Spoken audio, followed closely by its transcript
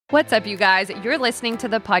What's up, you guys? You're listening to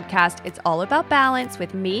the podcast It's All About Balance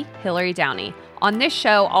with me, Hillary Downey. On this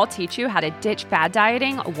show, I'll teach you how to ditch fad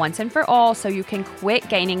dieting once and for all so you can quit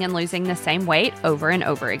gaining and losing the same weight over and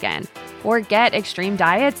over again. Forget extreme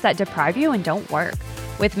diets that deprive you and don't work.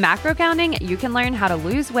 With macro counting, you can learn how to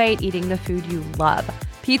lose weight eating the food you love.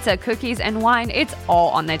 Pizza, cookies, and wine, it's all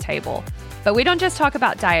on the table. But we don't just talk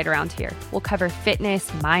about diet around here. We'll cover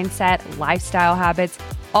fitness, mindset, lifestyle habits,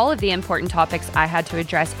 all of the important topics I had to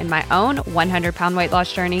address in my own 100-pound weight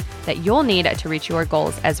loss journey that you'll need to reach your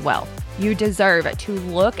goals as well. You deserve to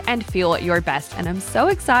look and feel your best, and I'm so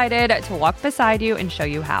excited to walk beside you and show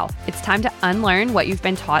you how. It's time to unlearn what you've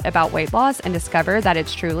been taught about weight loss and discover that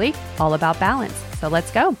it's truly all about balance. So let's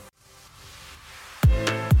go.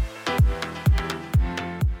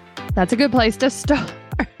 That's a good place to start.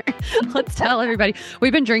 Let's tell everybody.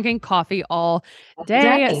 We've been drinking coffee all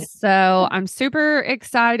day. So I'm super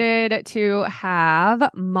excited to have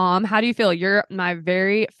Mom. How do you feel? You're my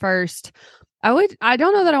very first, I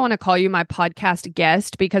don't know that I want to call you my podcast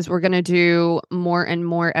guest because we're going to do more and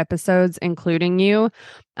more episodes, including you.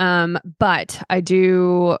 But I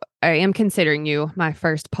am considering you my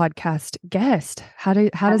first podcast guest. How does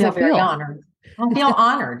it feel? Very honored. I feel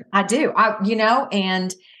honored. I do.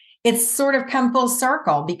 And it's sort of come full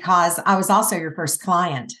circle because I was also your first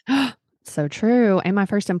client. So true. And my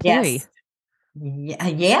first employee.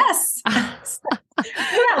 Yes. You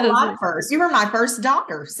had a lot first. You were my first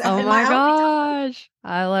daughter. So oh my gosh.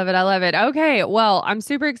 I love it. I love it. Okay. Well, I'm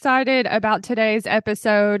super excited about today's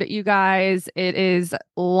episode, you guys. It is a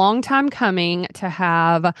long time coming to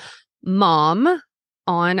have Mom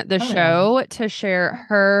on the show to share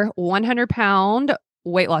her 100-pound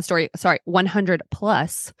weight loss story. 100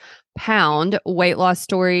 plus pound weight loss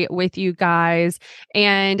story with you guys.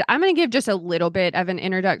 And I'm going to give just a little bit of an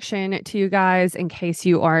introduction to you guys in case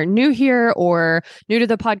you are new here or new to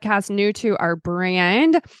the podcast, new to our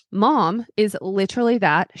brand. Mom is literally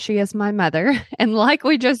that. She is my mother. And like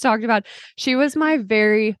we just talked about, she was my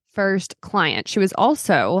very first client. She was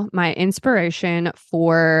also my inspiration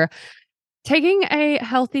for taking a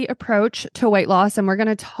healthy approach to weight loss, and we're going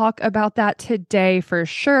to talk about that today for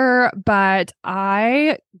sure. But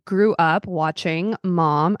I grew up watching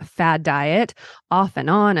Mom fad diet off and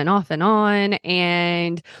on and off and on.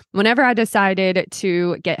 And whenever I decided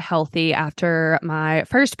to get healthy after my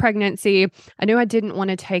first pregnancy, I knew I didn't want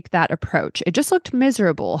to take that approach. It just looked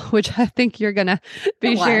miserable, which I think you're going to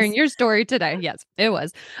be sharing your story today. Yes, it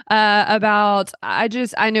was I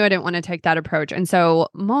knew I didn't want to take that approach. And so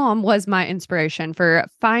Mom was my inspiration for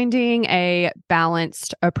finding a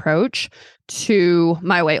balanced approach to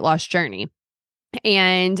my weight loss journey.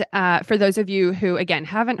 And for those of you who, again,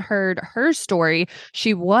 haven't heard her story,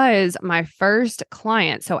 she was my first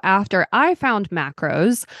client. So after I found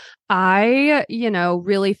macros, I,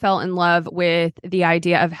 really fell in love with the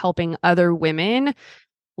idea of helping other women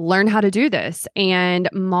learn how to do this. And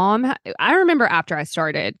Mom, I remember after I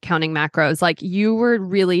started counting macros, like you were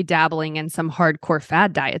really dabbling in some hardcore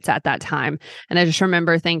fad diets at that time. And I just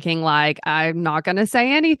remember thinking like, I'm not going to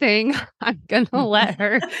say anything. I'm going to let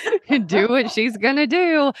her do what she's going to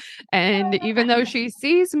do. And even though she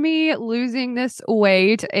sees me losing this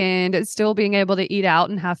weight and still being able to eat out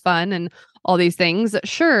and have fun and all these things.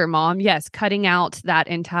 Sure, Mom. Yes. Cutting out that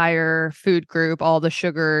entire food group, all the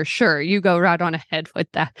sugar. Sure. You go right on ahead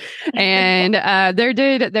with that. And there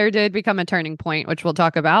did become a turning point, which we'll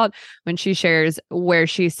talk about when she shares where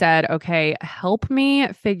she said, okay, help me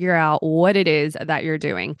figure out what it is that you're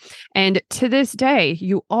doing. And to this day,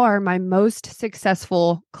 you are my most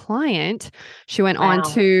successful client. She went on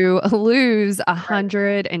to lose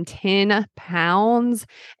 110 pounds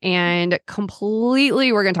and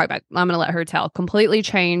completely, we're going to talk about, I'm going to let her tell, completely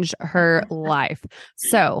changed her life.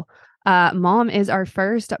 So Mom is our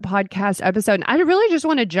first podcast episode. And I really just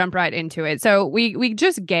want to jump right into it. So we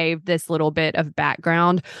just gave this little bit of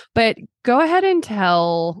background, but go ahead and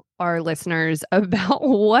tell our listeners about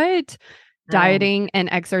what dieting and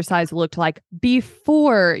exercise looked like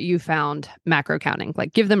before you found macro counting.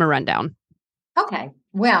 Like give them a rundown. Okay.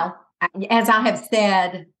 Well, as I have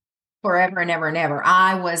said forever and ever and ever,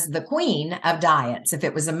 I was the queen of diets. If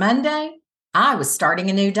it was a Monday, I was starting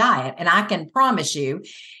a new diet. And I can promise you,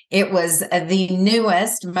 it was the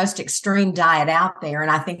newest, most extreme diet out there. And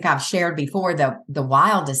I think I've shared before, the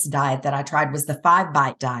wildest diet that I tried was the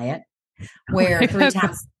 5-bite diet, where 3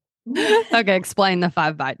 times. Okay, explain the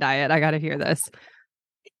 5-bite diet. I got to hear this.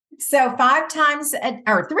 So 3 times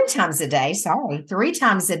a day, 3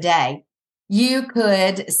 times a day, you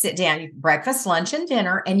could sit down, breakfast, lunch, and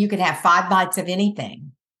dinner, and you could have 5 bites of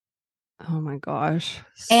anything. Oh my gosh.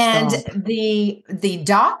 And Stop. the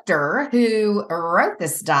doctor who wrote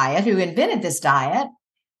this diet, who invented this diet,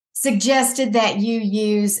 suggested that you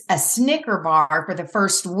use a Snicker bar for the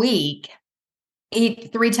first week,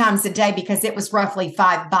 eat 3 times a day, because it was roughly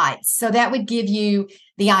 5 bites. So that would give you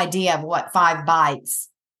the idea of what 5 bites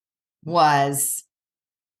was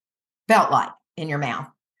felt like in your mouth.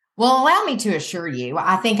 Well, allow me to assure you,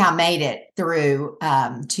 I think I made it through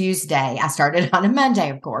Tuesday. I started on a Monday,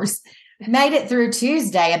 of course, made it through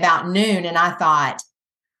Tuesday about noon. And I thought,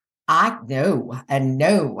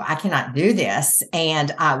 no, I cannot do this.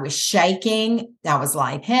 And I was shaking. I was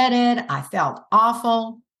lightheaded. I felt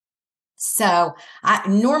awful. So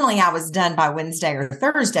normally I was done by Wednesday or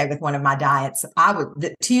Thursday with one of my diets.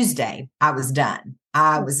 Tuesday, I was done.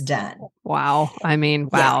 I was done. Wow. I mean,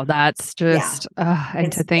 Yeah. wow. That's Yeah. just, and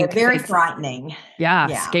to It's think very it's, frightening. yeah,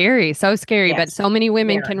 Yeah. scary. So scary. But Yes. so many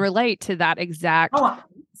women can Very. relate to that exact Oh,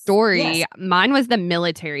 story. yes. Mine was the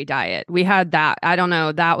military diet. We had that. I don't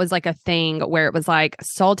know. That was like a thing where it was like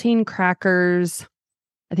saltine crackers.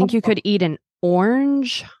 I think you could eat an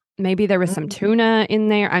orange. Maybe there was some tuna in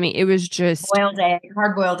there. I mean, it was just, Boiled egg,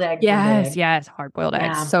 hard-boiled eggs were yes, big. yes, hard boiled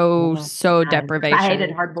eggs. Yeah. So I hated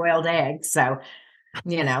deprivation. hard-boiled eggs. So,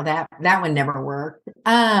 that one never worked.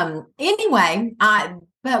 Anyway,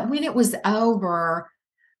 but when it was over,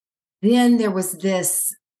 then there was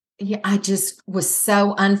this, I just was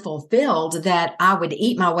so unfulfilled that I would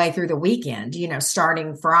eat my way through the weekend,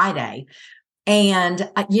 starting Friday. And,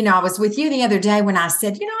 I was with you the other day when I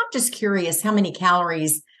said, I'm just curious how many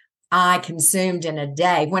calories I consumed in a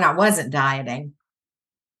day when I wasn't dieting,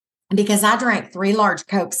 because I drank 3 large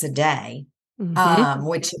Cokes a day, Mm-hmm.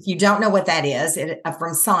 which, if you don't know what that is,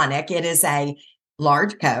 from Sonic, it is a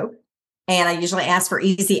large Coke. And I usually ask for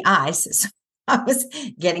easy ice. So I was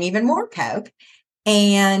getting even more Coke.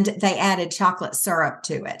 And they added chocolate syrup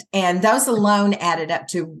to it. And those alone added up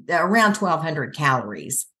to around 1,200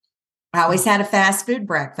 calories. I always had a fast food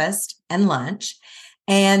breakfast and lunch.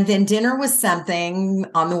 And then dinner was something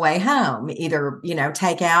on the way home, either,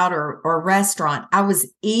 takeout or restaurant. I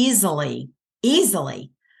was easily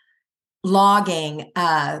logging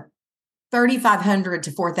 3,500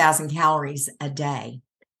 to 4,000 calories a day.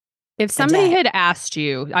 If somebody had asked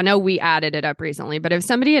you, I know we added it up recently, but if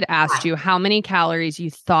somebody had asked you how many calories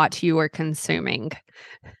you thought you were consuming,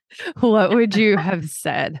 what would you have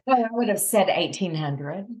said? Well, I would have said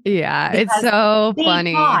 1,800. Yeah, it's so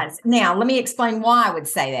funny. Now, let me explain why I would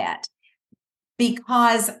say that.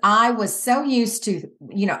 Because I was so used to,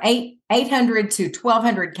 800 to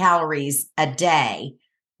 1,200 calories a day,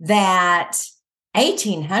 that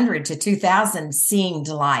 1,800 to 2,000 seemed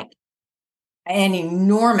like an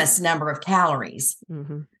enormous number of calories.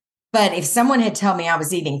 Mm-hmm. But if someone had told me I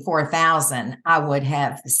was eating 4,000, I would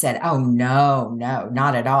have said, oh, no,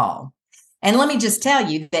 not at all. And let me just tell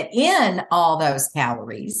you that in all those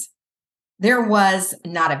calories, there was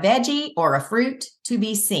not a veggie or a fruit to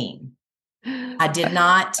be seen. I did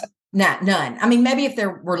not, none. I mean, maybe if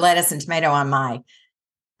there were lettuce and tomato on my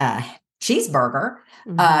cheeseburger,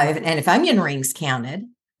 and if onion rings counted,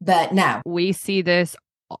 but no. We see this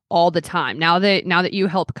all the time. Now that you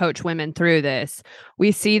help coach women through this,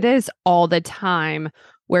 we see this all the time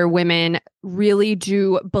where women really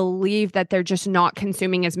do believe that they're just not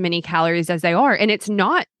consuming as many calories as they are. And it's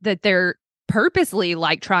not that they're purposely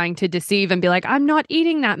like trying to deceive and be like, I'm not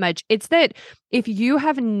eating that much. It's that if you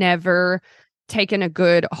have never taken a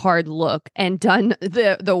good hard look and done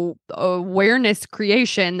the awareness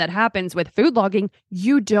creation that happens with food logging,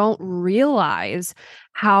 you don't realize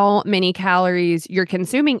how many calories you're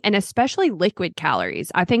consuming, and especially liquid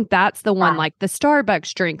calories. I think that's the one, like the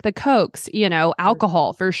Starbucks drink, the Cokes,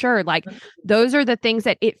 alcohol for sure. Like those are the things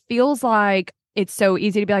that it feels like it's so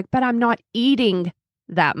easy to be like, but I'm not eating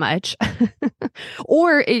that much.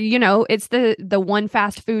 Or it's the one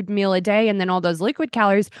fast food meal a day and then all those liquid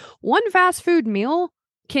calories. One fast food meal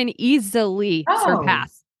can easily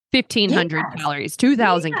surpass 1,500 calories,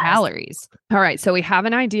 2,000 calories. All right, so we have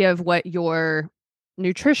an idea of what your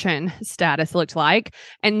nutrition status looked like,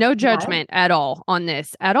 and no judgment at all on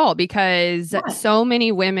this at all, because so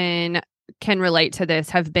many women can relate to this,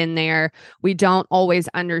 have been there. We don't always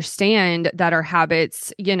understand that our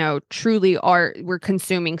habits, truly we're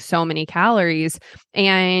consuming so many calories.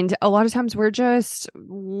 And a lot of times we're just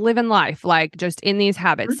living life, like just in these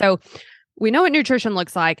habits. So we know what nutrition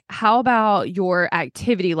looks like. How about your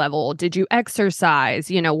activity level? Did you exercise?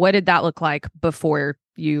 What did that look like before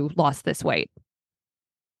you lost this weight?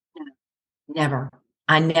 Never.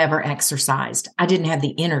 I never exercised. I didn't have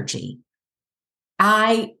the energy.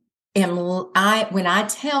 When I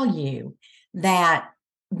tell you that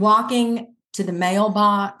walking to the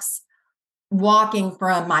mailbox walking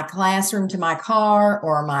from my classroom to my car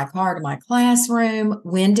or my car to my classroom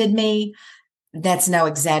winded me. That's no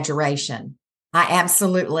exaggeration. I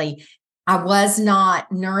was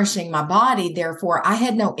not nourishing my body. Therefore, I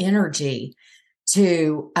had no energy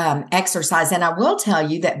to exercise. And I will tell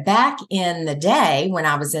you that back in the day when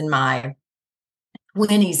I was in my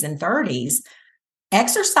 20s and 30s,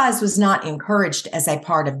 exercise was not encouraged as a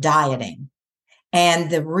part of dieting. And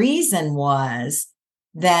the reason was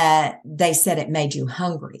that they said it made you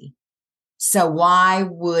hungry. So why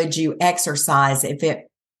would you exercise if it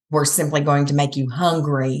were simply going to make you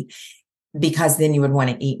hungry? Because then you would want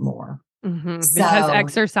to eat more. Because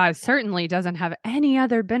exercise certainly doesn't have any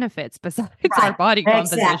other benefits besides our body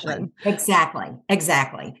composition.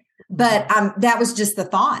 Exactly. But that was just the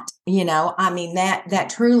thought,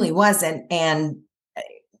 that truly wasn't. And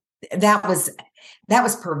that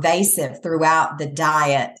was pervasive throughout the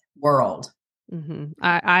diet world.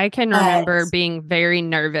 I can remember being very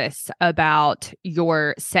nervous about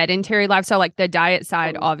your sedentary lifestyle, like the diet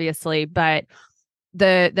side, obviously, but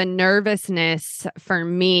the nervousness for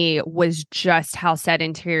me was just how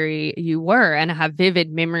sedentary you were. And I have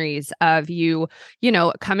vivid memories of you,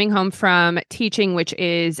 coming home from teaching, which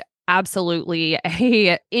is absolutely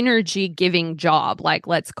a energy giving job. Like,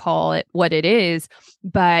 let's call it what it is.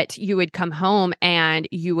 But you would come home and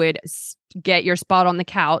you would get your spot on the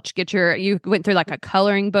couch, you went through like a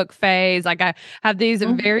coloring book phase. Like, I have these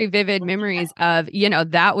very vivid memories of,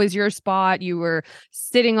 that was your spot. You were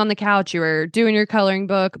sitting on the couch, you were doing your coloring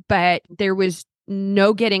book, but there was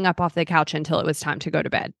no getting up off the couch until it was time to go to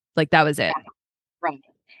bed. Like, that was it. Right.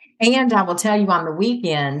 And I will tell you, on the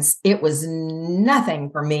weekends, it was nothing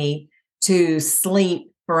for me to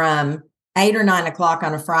sleep from 8 or 9 o'clock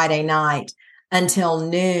on a Friday night until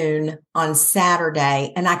noon on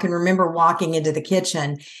Saturday. And I can remember walking into the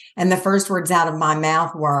kitchen and the first words out of my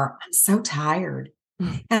mouth were, "I'm so tired."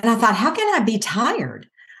 And I thought, how can I be tired?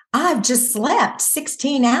 I've just slept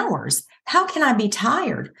 16 hours. How can I be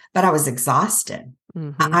tired? But I was exhausted.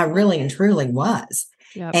 I really and truly was.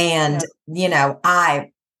 Yep. And,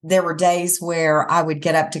 there were days where I would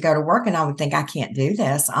get up to go to work and I would think, I can't do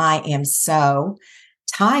this. I am so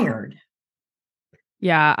tired.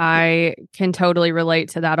 Yeah, I can totally relate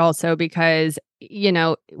to that also because,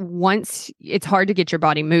 once it's hard to get your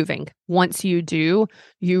body moving. Once you do,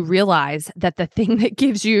 you realize that the thing that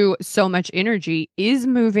gives you so much energy is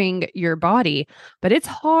moving your body, but it's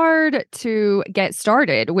hard to get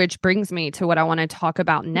started, which brings me to what I want to talk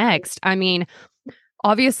about next. I mean,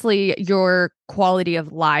 obviously, your quality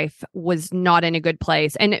of life was not in a good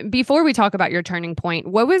place. And before we talk about your turning point,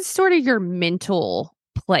 what was sort of your mental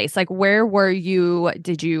place? Like, where were you?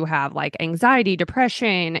 Did you have like anxiety,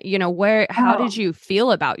 depression? How did you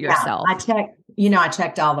feel about yourself? Yeah, I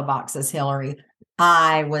checked all the boxes, Hillary.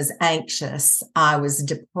 I was anxious. I was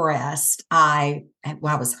depressed. I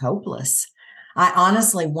was hopeless. I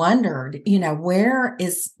honestly wondered,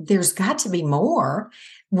 there's got to be more.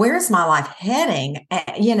 Where's my life heading?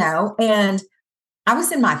 And I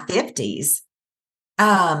was in my 50s.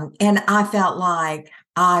 And I felt like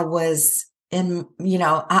I was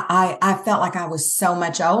I felt like I was so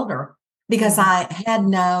much older because I had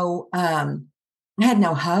no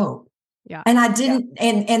hope. Yeah. And I didn't,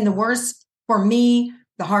 and the worst for me,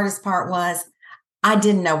 the hardest part was I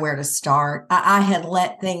didn't know where to start. I had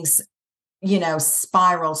let things,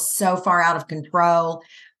 spiral so far out of control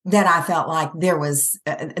that I felt like there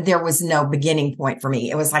was no beginning point for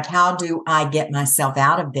me. It was like, how do I get myself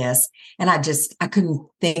out of this? And I couldn't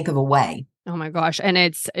think of a way. Oh my gosh. And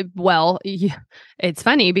it's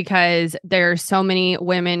funny because there are so many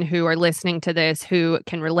women who are listening to this who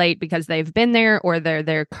can relate because they've been there or they're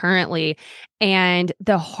there currently. And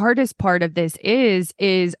the hardest part of this is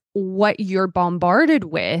what you're bombarded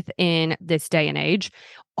with in this day and age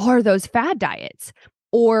are those fad diets.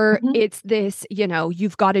 Or it's this,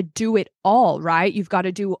 you've got to do it all, right? You've got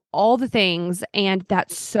to do all the things. And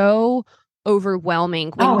that's so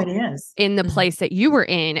overwhelming when it is in the place that you were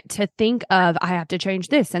in to think of, I have to change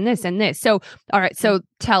this and this and this. So, all right. So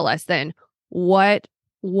tell us then, what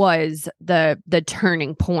was the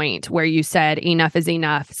turning point where you said enough is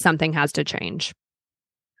enough, something has to change?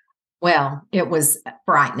 Well, it was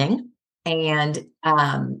frightening. And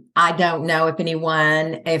I don't know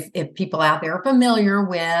if people out there are familiar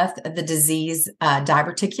with the disease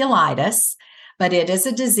diverticulitis, but it is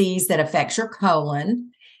a disease that affects your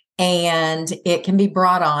colon. And it can be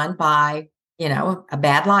brought on by, a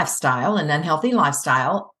bad lifestyle, an unhealthy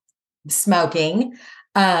lifestyle, smoking,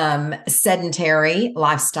 sedentary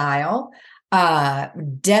lifestyle,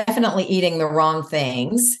 definitely eating the wrong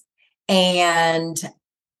things. And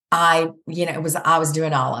I was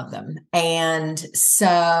doing all of them. And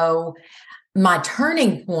so my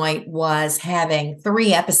turning point was having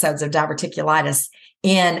 3 episodes of diverticulitis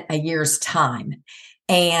in a year's time.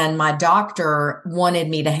 And my doctor wanted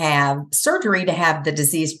me to have surgery to have the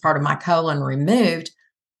diseased part of my colon removed.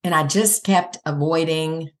 And I just kept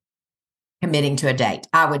avoiding committing to a date.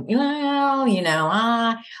 I would, okay,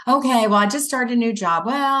 well, I just started a new job.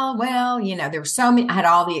 There were so many, I had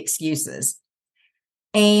all the excuses.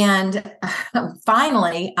 And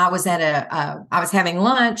finally, I was I was having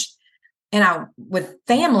lunch with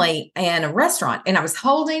family in a restaurant, and I was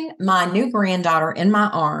holding my new granddaughter in my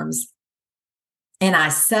arms. And I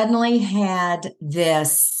suddenly had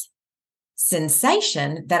this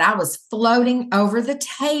sensation that I was floating over the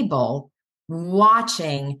table,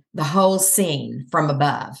 watching the whole scene from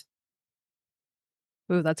above.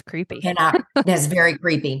 Ooh, that's creepy. And that's very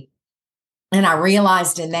creepy. And I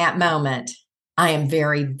realized in that moment, I am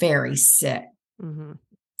very, very sick. Mm-hmm.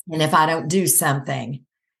 And if I don't do something,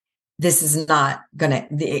 it's not going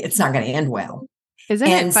to end well. Isn't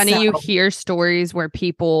it funny you hear stories where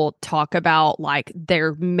people talk about like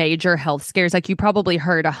their major health scares? Like you probably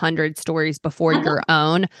heard 100 stories before your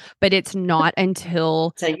own, but it's not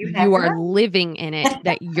until you are living in it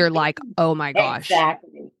that you're like, oh my gosh.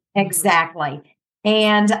 Exactly.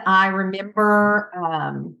 And I remember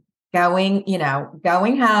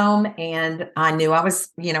going home, and I knew I was,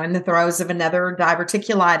 in the throes of another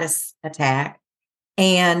diverticulitis attack.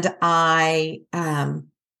 And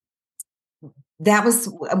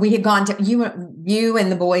we had gone to you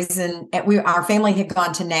and the boys, and our family had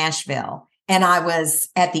gone to Nashville, and I was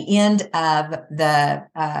at the end of the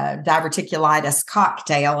diverticulitis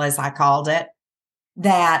cocktail, as I called it,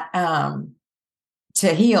 that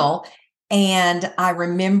to heal. And I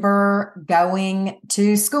remember going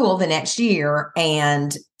to school the next year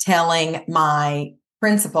and telling my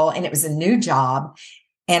principal, and it was a new job,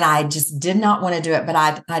 and I just did not want to do it, but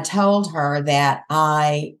I told her that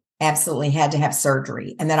I absolutely had to have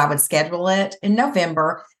surgery and that I would schedule it in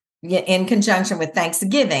November in conjunction with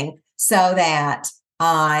Thanksgiving so that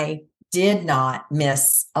I did not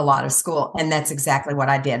miss a lot of school. And that's exactly what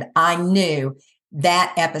I did. I knew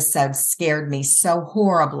that episode scared me so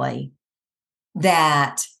horribly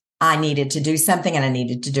that I needed to do something, and I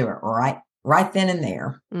needed to do it right then and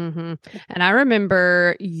there. Mm-hmm. And I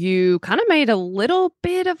remember you kind of made a little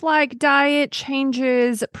bit of like diet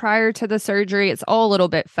changes prior to the surgery. It's all a little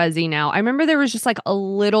bit fuzzy now. I remember there was just like a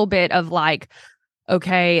little bit of like,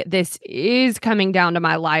 okay, this is coming down to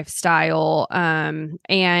my lifestyle.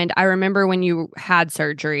 And I remember when you had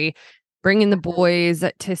surgery, bringing the boys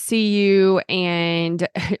to see you. And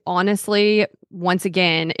honestly, once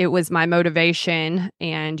again, it was my motivation,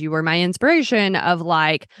 and you were my inspiration of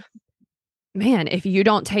like, man, if you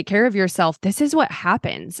don't take care of yourself, this is what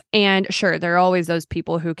happens. And sure, there are always those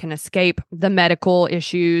people who can escape the medical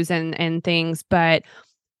issues and things, but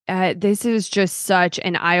this is just such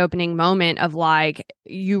an eye-opening moment of like,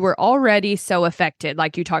 you were already so affected,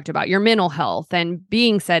 like you talked about your mental health and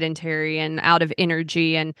being sedentary and out of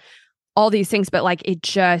energy and all these things, but like it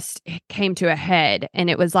came to a head, and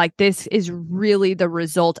it was like, this is really the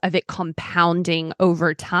result of it compounding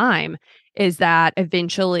over time, is that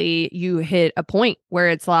eventually you hit a point where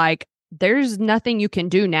it's like, there's nothing you can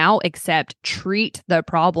do now except treat the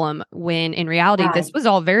problem, when in reality, this was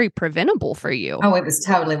all very preventable for you. Oh, it was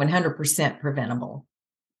totally 100% preventable.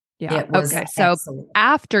 Yeah. It was okay. So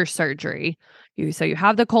after surgery, you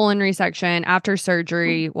have the colon resection. After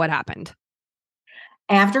surgery, what happened?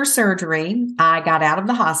 After surgery, I got out of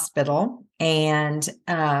the hospital. And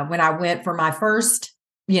when I went for my first,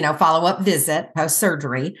 follow-up visit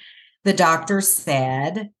post-surgery, the doctor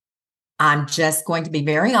said, I'm just going to be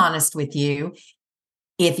very honest with you.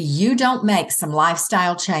 If you don't make some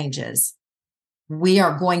lifestyle changes, we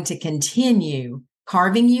are going to continue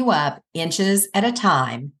carving you up inches at a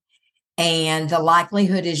time. And the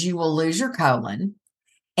likelihood is you will lose your colon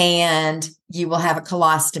and you will have a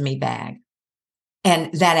colostomy bag.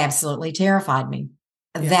 And that absolutely terrified me.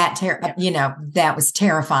 Yeah. That was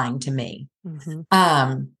terrifying to me.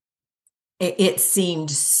 Mm-hmm. It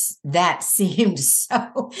seemed so,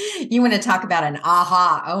 you want to talk about an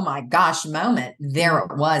aha, oh my gosh moment. There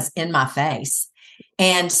it was in my face.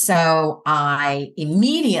 And so I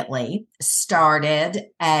immediately started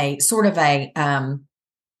a sort of a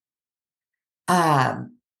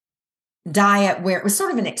diet where it was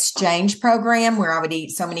sort of an exchange program where I would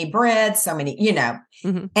eat so many breads, so many,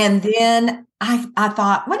 mm-hmm. And then I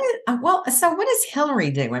thought, what is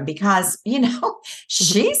Hillary doing? Because,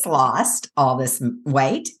 she's lost all this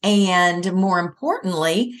weight. And more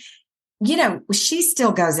importantly, she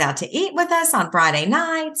still goes out to eat with us on Friday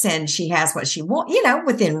nights, and she has what she wants,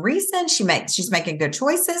 within reason. She's making good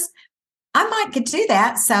choices. I might could do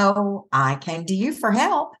that. So I came to you for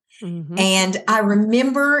help. Mm-hmm. And I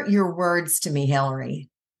remember your words to me, Hillary.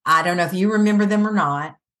 I don't know if you remember them or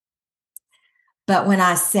not. But when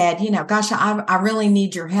I said, gosh, I really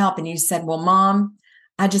need your help. And you said, well, Mom,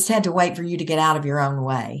 I just had to wait for you to get out of your own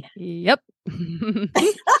way. Yep.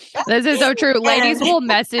 This is so true. Ladies will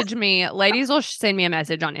message me. Ladies will send me a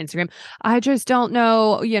message on Instagram. I just don't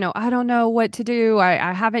know, I don't know what to do.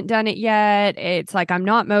 I haven't done it yet. It's like I'm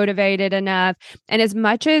not motivated enough. And as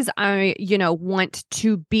much as I, want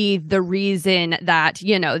to be the reason that,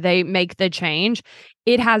 they make the change,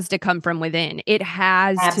 it has to come from within. It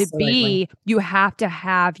has to be, you have to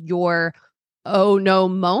have your oh no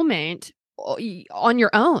moment on your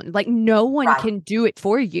own. Like no one can do it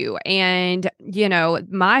for you. And,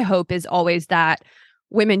 my hope is always that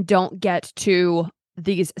women don't get to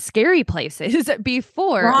these scary places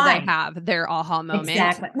before they have their aha moment.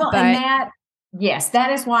 Exactly. Well, yes,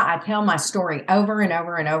 that is why I tell my story over and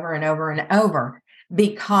over and over and over and over,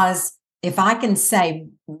 because if I can save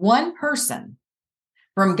one person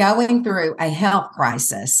from going through a health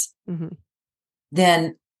crisis,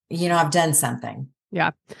 then, I've done something.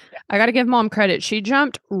 Yeah. I got to give Mom credit. She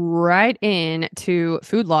jumped right into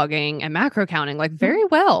food logging and macro counting, like very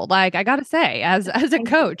well. Like I got to say, as a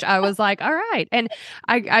coach, I was like, all right. And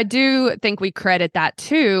I do think we credit that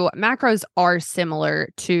too. Macros are similar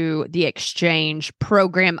to the exchange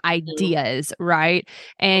program ideas, right?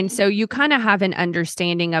 And so you kind of have an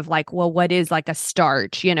understanding of like, well, what is like a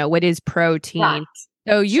starch, what is protein? Right.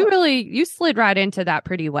 So you slid right into that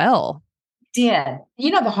pretty well. Did.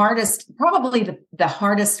 Probably the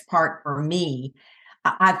hardest part for me,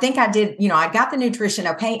 I think I did, I got the nutrition.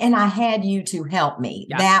 Okay. And I had you to help me.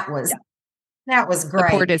 Yeah. That was great.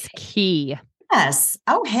 Support is key. Yes.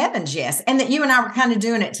 Oh, heavens. Yes. And that you and I were kind of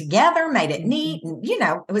doing it together, made it neat. And,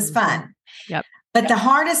 it was fun. Yep. But the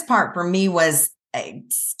hardest part for me was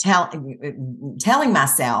telling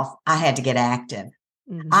myself I had to get active.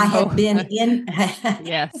 I had been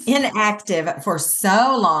inactive for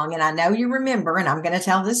so long. And I know you remember, and I'm going to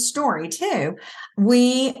tell this story too.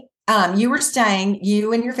 You and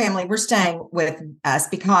your family were staying with us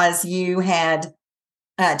because you had,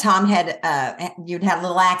 Tom had, you'd had a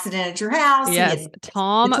little accident at your house. Yes. The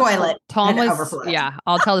toilet was overflowed. Yeah.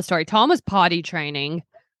 I'll tell the story. Tom was potty training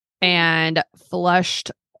and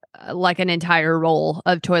flushed like an entire roll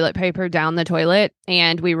of toilet paper down the toilet.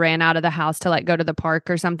 And we ran out of the house to like go to the park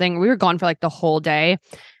or something. We were gone for like the whole day.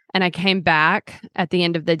 And I came back at the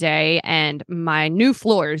end of the day and my new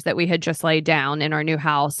floors that we had just laid down in our new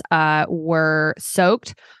house were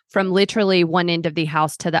soaked from literally one end of the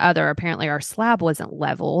house to the other. Apparently our slab wasn't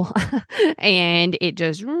level and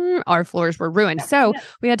our floors were ruined. So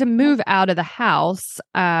we had to move out of the house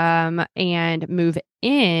and move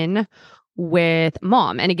in with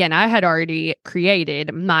Mom. And again, I had already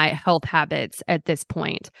created my health habits at this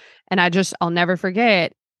point. And I'll never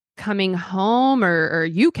forget coming home or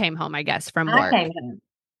you came home, I guess, from work.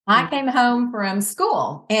 I came home from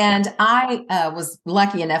school and I was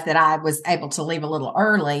lucky enough that I was able to leave a little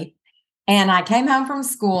early. And I came home from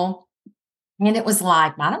school and it was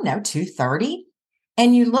like, I don't know, 2:30.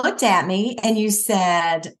 And you looked at me and you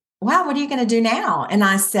said, wow, what are you going to do now? And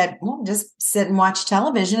I said, well, just sit and watch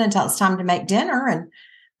television until it's time to make dinner. And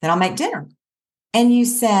then I'll make dinner. And you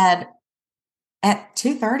said at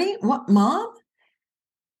 2:30, what, Mom?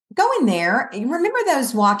 Go in there. Remember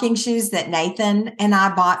those walking shoes that Nathan and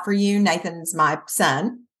I bought for you? Nathan's my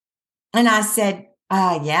son. And I said,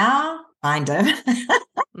 yeah, kind of.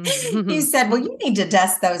 You said, well, you need to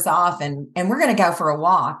dust those off and we're going to go for a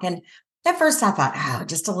walk. And at first I thought,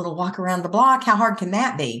 just a little walk around the block. How hard can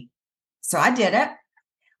that be? So I did it.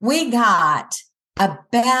 We got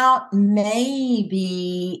about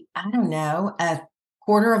maybe, I don't know, a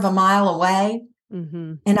quarter of a mile away.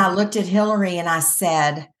 And I looked at Hillary and I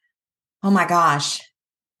said, oh my gosh,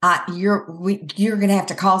 you're going to have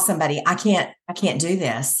to call somebody. I can't do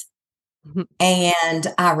this. And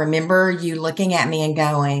I remember you looking at me and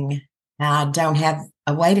going, I don't have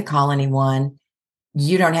a way to call anyone.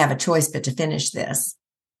 You don't have a choice but to finish this.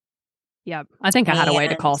 Yeah, I think I had a way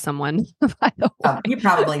to call someone. By the way. You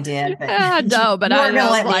probably did. But no, but I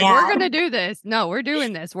was like, we're going to do this. No, we're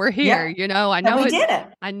doing this. We're here. Yeah. I know we did it.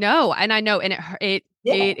 I know. And it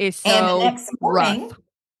is so rough.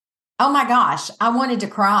 Oh my gosh, I wanted to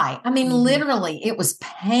cry. I mean, literally, it was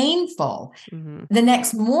painful. The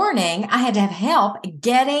next morning, I had to have help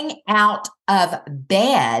getting out of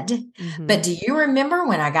bed. But do you remember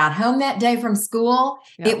when I got home that day from school,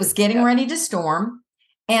 it was getting ready to storm.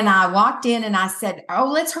 And I walked in and I said, "Oh,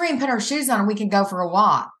 let's hurry and put our shoes on and we can go for a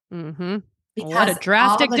walk." Mm-hmm. What a Because all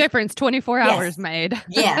drastic the, difference 24 yes, hours made.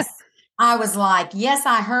 yes. I was like, yes,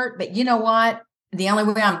 I hurt, but you know what? The only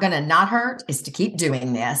way I'm going to not hurt is to keep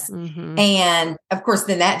doing this. Mm-hmm. And of course,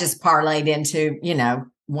 then that just parlayed into,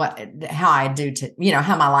 how I do to,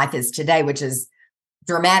 how my life is today, which is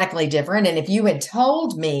dramatically different. And if you had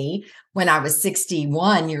told me when I was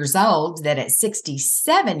 61 years old that at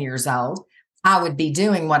 67 years old, I would be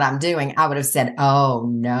doing what I'm doing, I would have said, oh,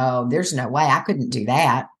 no, there's no way I couldn't do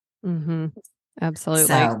that. Mm-hmm. Absolutely.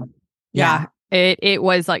 So, Yeah. yeah. It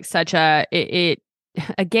was like such a,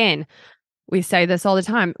 again, we say this all the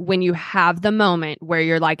time. When you have the moment where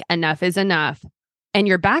you're like, enough is enough, and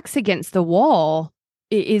your back's against the wall,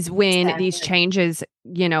 is when these Exactly. changes,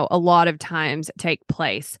 a lot of times take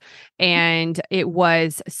place. And it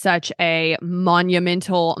was such a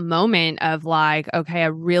monumental moment of like, okay, I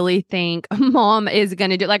really think mom is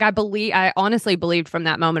going to do, like, I honestly believed from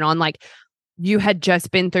that moment on, like, you had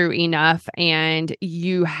just been through enough and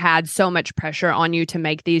you had so much pressure on you to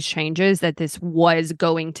make these changes that this was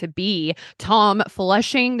going to be Tom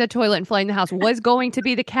flushing the toilet and flooding the house was going to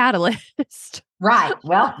be the catalyst Right.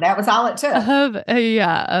 Well, that was all it took.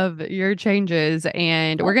 of your changes.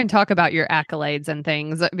 And we're going to talk about your accolades and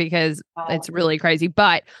things because it's really crazy.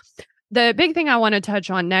 But the big thing I want to touch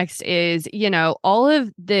on next is, all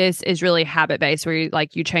of this is really habit based where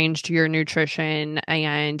you changed your nutrition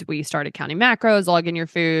and we started counting macros, logging your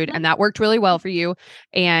food, and that worked really well for you.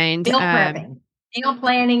 And Meal prepping, meal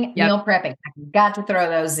planning, yep. meal prepping. I've got to throw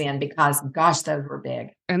those in because gosh, those were big.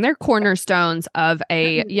 And they're cornerstones of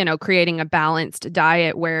creating a balanced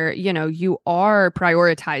diet where, you are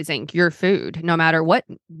prioritizing your food, no matter what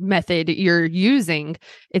method you're using.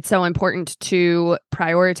 It's so important to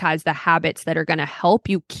prioritize the habits that are going to help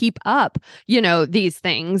you keep up, these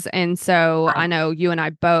things. And so Right. I know you and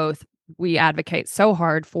I both, we advocate so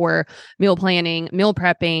hard for meal planning, meal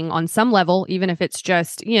prepping on some level, even if it's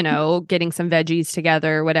just, getting some veggies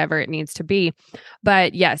together, whatever it needs to be.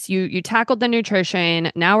 But yes, you tackled the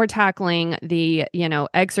nutrition. Now we're tackling the,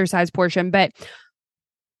 exercise portion. But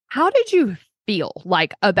how did you feel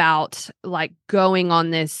about going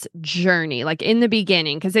on this journey, like in the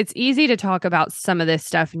beginning? Because it's easy to talk about some of this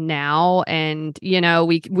stuff now. And,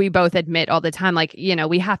 we both admit all the time,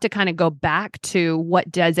 we have to kind of go back to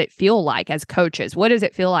what does it feel like as coaches? What does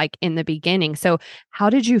it feel like in the beginning? So how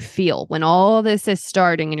did you feel when all this is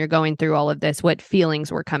starting and you're going through all of this? What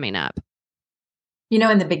feelings were coming up?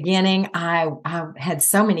 In the beginning, I had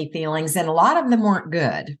so many feelings, and a lot of them weren't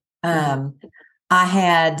good. I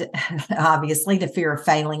had obviously the fear of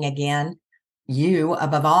failing again. You,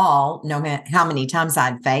 above all, know how many times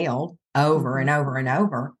I'd failed over and over and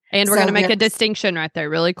over. And we're going to make a distinction right there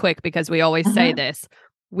really quick because we always say this.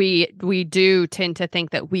 We do tend to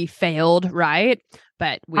think that we failed, right?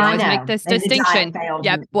 But we always make this distinction.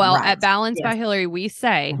 Yep. Well, right. At Balance by Hillary, we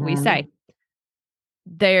say,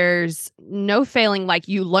 there's no failing. Like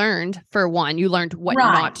you learned, for one, you learned what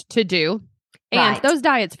not to do. And those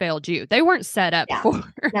diets failed you. They weren't set up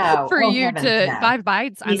for you to 5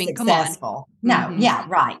 bites. Be successful. Come on. No. Yeah.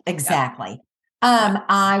 Right. Exactly. Yep.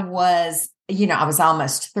 I was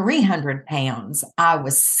almost 300 pounds. I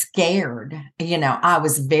was scared. I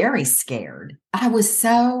was very scared. I was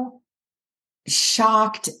so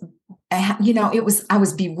shocked. I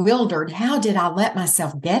was bewildered. How did I let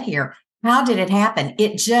myself get here? How did it happen?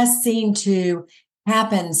 It just seemed to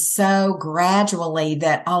happen so gradually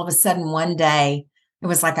that all of a sudden one day it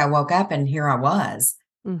was like I woke up and here I was.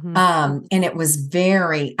 And it was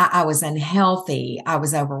I was unhealthy. I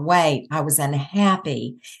was overweight. I was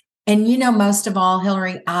unhappy. And, most of all,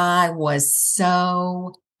 Hillary, I was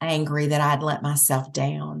so angry that I'd let myself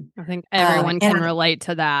down. I think everyone can relate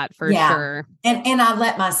to that for sure. And I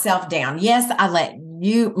let myself down. Yes, I let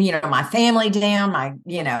my family down, my,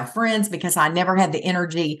 friends, because I never had the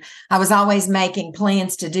energy. I was always making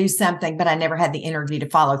plans to do something, but I never had the energy to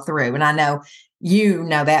follow through. And I know you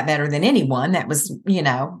know that better than anyone. That was,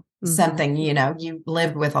 something, you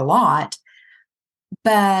lived with a lot.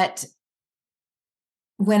 But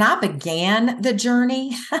when I began the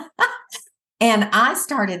journey and I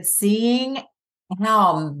started seeing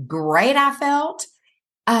how great I felt,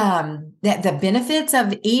 that the benefits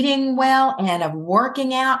of eating well and of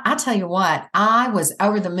working out, I tell you what, I was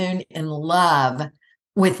over the moon in love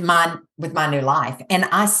with my new life. And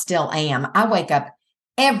I still am. I wake up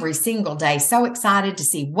every single day so excited to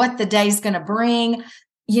see what the day's going to bring.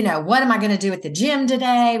 What am I going to do at the gym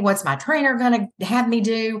today? What's my trainer going to have me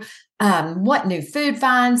do? What new food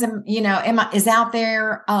finds is out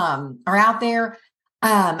there, are out there.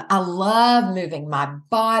 I love moving my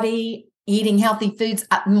body. eating healthy foods.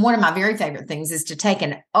 One of my very favorite things is to take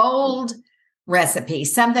an old recipe,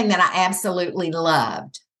 something that I absolutely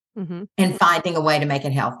loved, and finding a way to make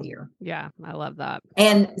it healthier. Yeah, I love that.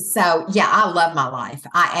 And so, yeah, I love my life.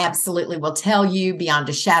 I absolutely will tell you beyond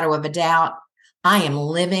a shadow of a doubt, I am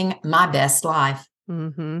living my best life.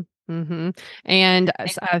 And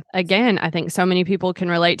again, I think so many people can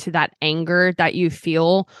relate to that anger that you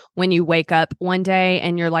feel when you wake up one day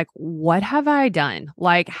and you're like, what have I done?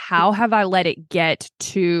 Like, how have I let it get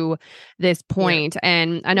to this point?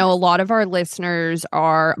 And I know a lot of our listeners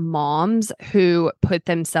are moms who put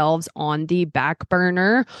themselves on the back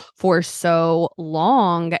burner for so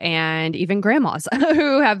long, and even grandmas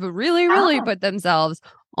who have really put themselves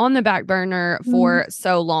on the back burner for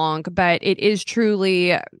so long. But it is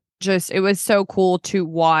truly it was so cool to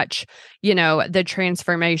watch, the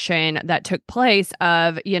transformation that took place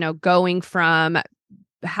of, going from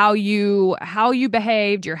how you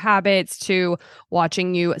behaved, your habits, to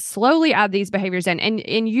watching you slowly add these behaviors in.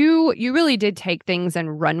 And you really did take things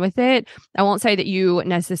and run with it. I won't say that you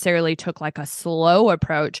necessarily took like a slow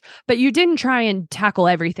approach, but you didn't try and tackle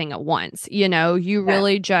everything at once. You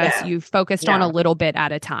really you focused on a little bit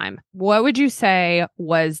at a time. What would you say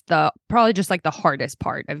was probably just like the hardest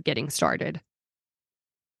part of getting started?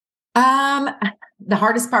 The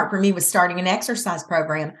hardest part for me was starting an exercise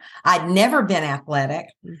program. I'd never been athletic.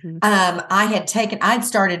 I'd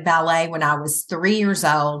started ballet when I was 3 years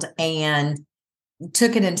old and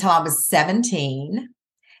took it until I was 17.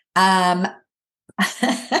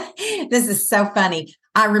 This is so funny.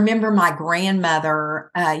 I remember my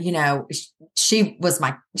grandmother, she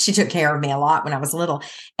took care of me a lot when I was little,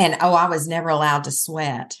 and I was never allowed to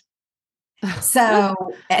sweat. So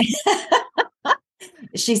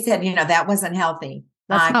she said, that wasn't healthy.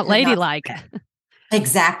 That's not ladylike.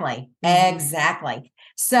 Exactly.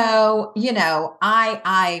 So,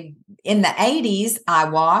 I in the 80s, I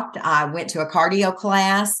walked, I went to a cardio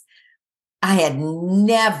class. I had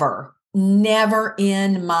never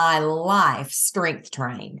in my life strength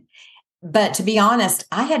trained. But to be honest,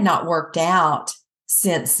 I had not worked out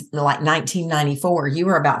since like 1994. You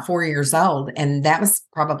were about 4 years old, and that was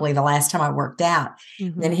probably the last time I worked out.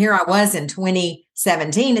 And here I was in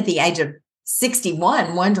 2017 at the age of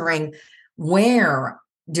 61, wondering, where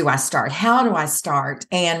do I start? How do I start?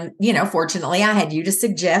 And, fortunately, I had you to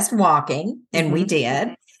suggest walking, and we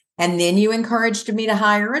did. And then you encouraged me to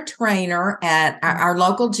hire a trainer at our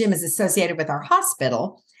local gym is associated with our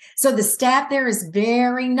hospital. So the staff there is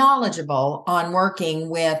very knowledgeable on working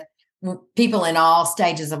with people in all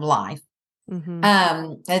stages of life.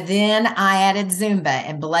 And then I added Zumba,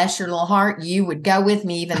 and bless your little heart, you would go with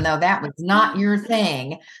me, even though that was not your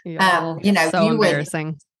thing. So you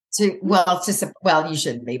embarrassing. You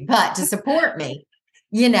shouldn't be, but to support me,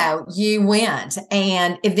 you went,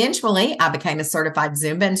 and eventually I became a certified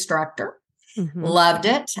Zumba instructor. Loved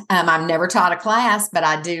it. I've never taught a class, but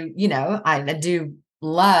I do, I do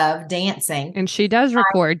love dancing. And she does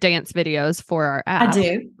record dance videos for our app. I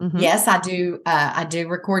do. Yes, I do. I do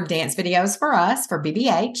record dance videos for us, for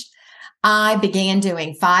BBH. I began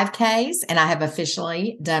doing 5Ks, and I have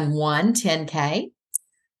officially done one 10K.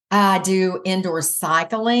 I do indoor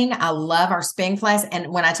cycling. I love our spin class.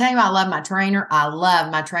 And when I tell you I love my trainer, I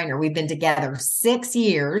love my trainer. We've been together 6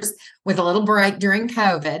 years with a little break during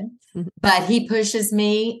COVID, but he pushes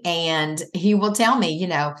me, and he will tell me,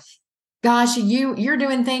 gosh, you're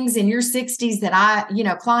doing things in your 60s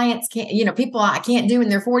that clients can't, people I can't do in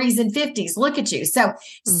their 40s and 50s. Look at you. So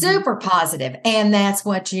super positive. And that's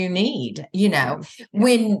what you need.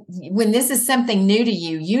 When this is something new to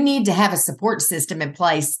you, you need to have a support system in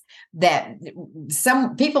place, that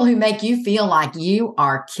some people who make you feel like you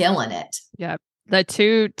are killing it. Yep. The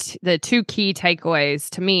two key takeaways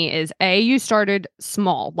to me is you started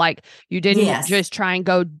small. Like, you didn't just try and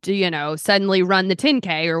go, suddenly run the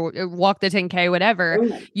 10K or walk the 10K, whatever.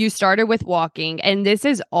 Ooh. You started with walking. And this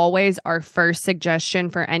is always our first suggestion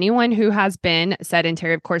for anyone who has been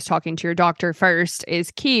sedentary. Of course, talking to your doctor first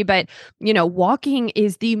is key, but walking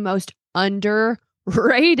is the most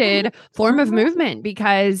underrated form of movement,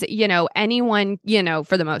 because anyone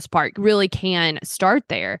for the most part really can start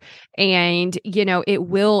there, and it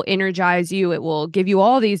will energize you, it will give you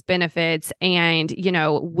all these benefits, and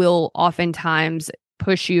will oftentimes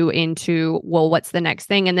push you into, well, what's the next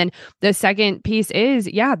thing? And then the second piece is,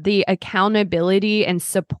 the accountability and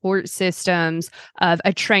support systems of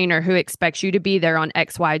a trainer who expects you to be there on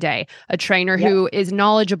XY day, a trainer who is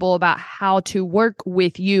knowledgeable about how to work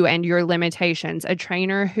with you and your limitations, a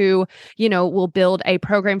trainer who, will build a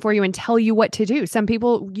program for you and tell you what to do. Some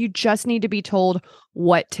people, you just need to be told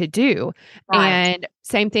what to do. Right. And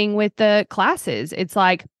same thing with the classes. It's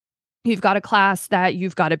like, you've got a class that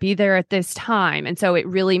you've got to be there at this time. And so it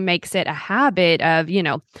really makes it a habit of,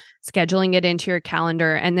 scheduling it into your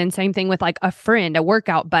calendar. And then same thing with like a friend, a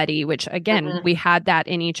workout buddy, which again, we had that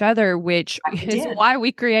in each other, which is why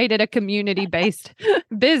we created a community-based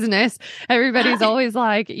business. Everybody's always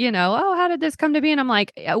like, oh, how did this come to be? And I'm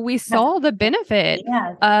like, we saw the benefit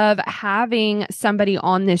of having somebody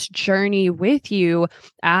on this journey with you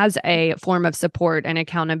as a form of support and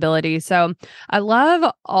accountability. So I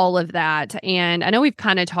love all of that. And I know we've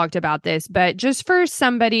kind of talked about this, but just for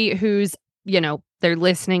somebody who's, they're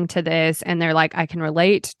listening to this and they're like, I can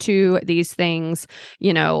relate to these things,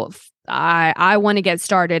 I want to get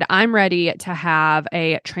started. I'm ready to have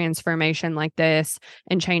a transformation like this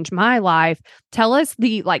and change my life. Tell us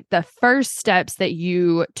the first steps that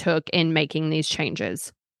you took in making these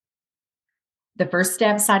changes. The first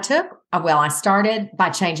steps I took, I started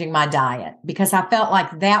by changing my diet because I felt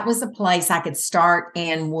like that was a place I could start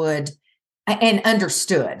and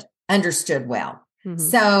understood well. Mm-hmm.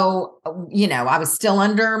 So, I was still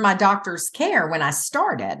under my doctor's care when I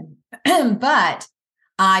started, but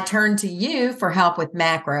I turned to you for help with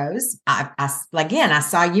macros. I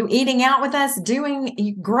saw you eating out with us,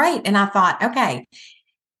 doing great. And I thought, okay,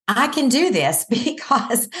 I can do this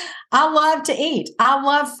because I love to eat. I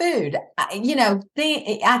love food.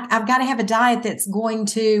 I've got to have a diet that's going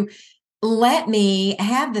to let me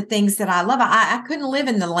have the things that I love. I couldn't live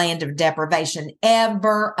in the land of deprivation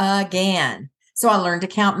ever again. So I learned to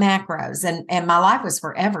count macros and my life was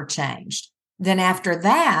forever changed. Then after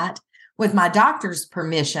that, with my doctor's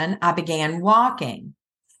permission, I began walking.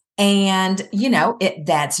 And,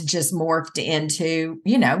 that's just morphed into,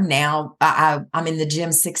 now I'm in the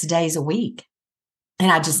gym 6 days a week.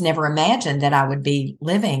 And I just never imagined that I would be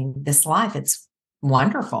living this life. It's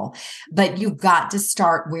wonderful. But you've got to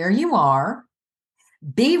start where you are.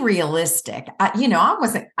 Be realistic. There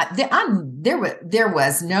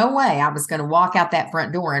was no way I was going to walk out that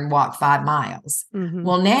front door and walk 5 miles. Mm-hmm.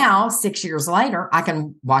 Well, now 6 years later, I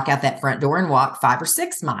can walk out that front door and walk 5 or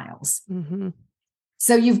 6 miles. Mm-hmm.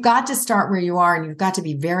 So you've got to start where you are and you've got to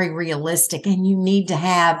be very realistic and you need to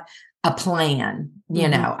have a plan.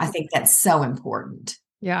 Mm-hmm. I think that's so important.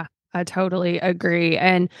 Yeah, I totally agree.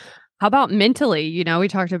 And how about mentally? We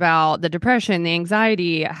talked about the depression, the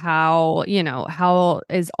anxiety, how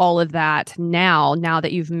is all of that now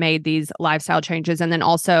that you've made these lifestyle changes? And then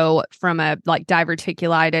also from a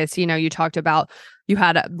diverticulitis, you talked about you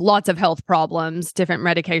had lots of health problems, different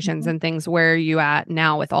medications and things. Where are you at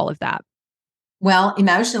now with all of that? Well,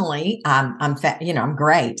 emotionally, I'm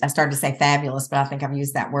great. I started to say fabulous, but I think I've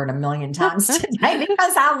used that word a million times today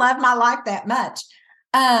because I love my life that much.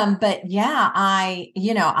 But yeah, I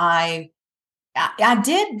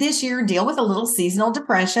did this year deal with a little seasonal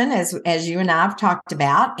depression as you and I have talked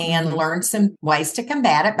about and learned some ways to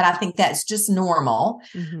combat it. But I think that's just normal.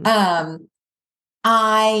 Mm-hmm.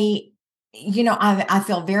 I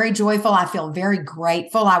feel very joyful. I feel very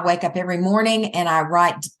grateful. I wake up every morning and I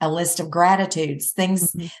write a list of gratitudes,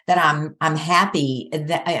 things that I'm happy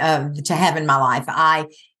to have in my life. I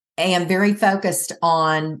am very focused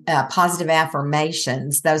on positive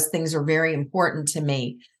affirmations. Those things are very important to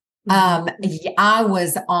me. I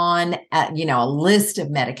was on, a list of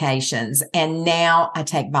medications and now I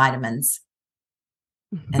take vitamins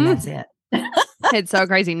and that's it. It's so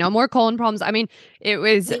crazy. No more colon problems. I mean, it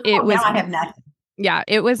was, now I have nothing. Yeah.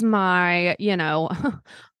 It was my,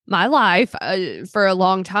 my life for a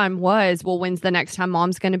long time was, well, when's the next time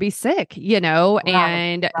mom's going to be sick,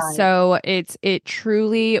 and so it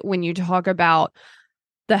truly, when you talk about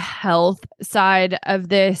the health side of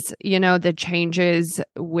this, the changes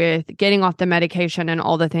with getting off the medication and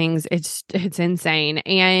all the things, it's insane.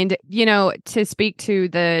 And, to speak to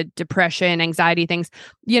the depression, anxiety things,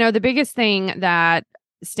 the biggest thing that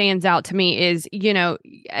stands out to me is,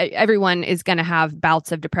 everyone is going to have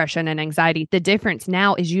bouts of depression and anxiety. The difference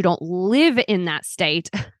now is you don't live in that state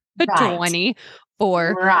 24/7.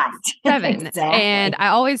 Exactly. And I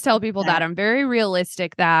always tell people that I'm very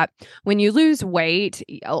realistic that when you lose weight,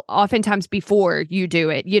 oftentimes before you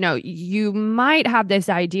do it, you might have this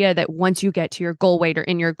idea that once you get to your goal weight or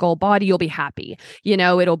in your goal body, you'll be happy.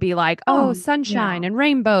 It'll be like, sunshine and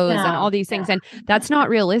rainbows and all these things. And that's not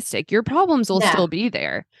realistic. Your problems will still be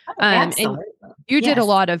there. And you did a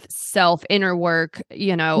lot of inner work,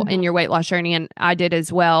 in your weight loss journey, and I did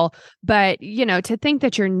as well. But, to think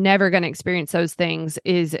that you're never going to experience those things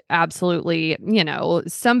is absolutely,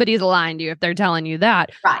 somebody's lying to you if they're telling you that.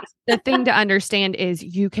 Right. The thing to understand is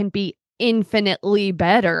you can be infinitely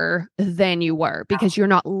better than you were because you're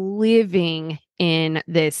not living in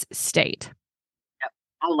this state.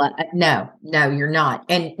 No, you're not.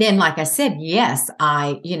 And then, like I said, yes,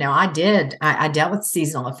 I dealt with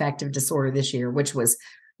seasonal affective disorder this year, which was,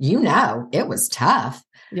 it was tough.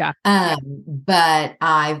 Yeah. But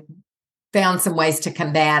I found some ways to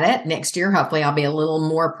combat it. Next year, hopefully I'll be a little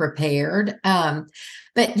more prepared.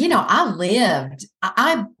 But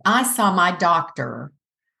I saw my doctor.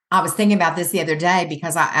 I was thinking about this the other day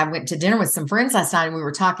because I went to dinner with some friends last night and we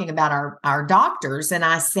were talking about our doctors. And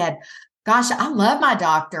I said, gosh, I love my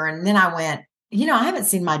doctor. And then I went, I haven't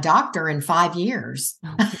seen my doctor in 5 years.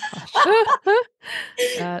 Oh my gosh.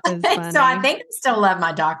 That is funny. So I think I still love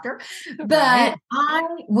my doctor, but Right. I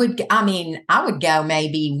would go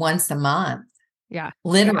maybe once a month. Yeah.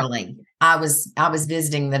 Literally. I was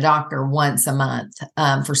visiting the doctor once a month,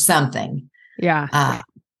 for something. Yeah.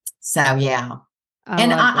 So yeah. I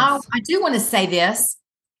And love this. I do want to say this.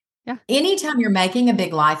 Yeah. Anytime you're making a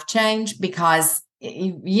big life change, because,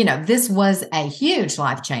 this was a huge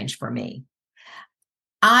life change for me.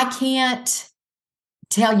 I can't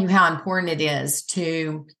tell you how important it is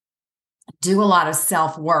to do a lot of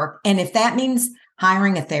self-work. And if that means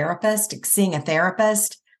hiring a therapist, seeing a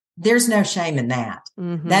therapist, there's no shame in that.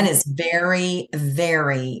 Mm-hmm. That is very,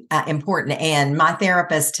 very important. And my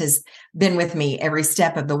therapist has been with me every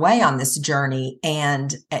step of the way on this journey.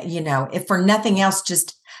 And, if for nothing else,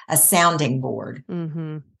 just a sounding board.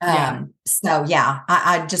 Mm-hmm. Yeah. So yeah,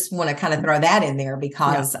 I just want to kind of throw that in there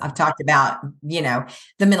because I've talked about, the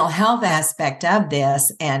mental health aspect of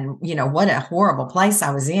this and, what a horrible place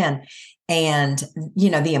I was in. And,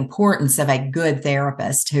 the importance of a good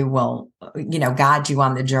therapist who will, guide you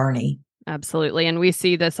on the journey. Absolutely. And we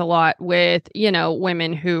see this a lot with,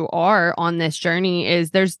 women who are on this journey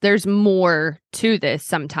is there's more to this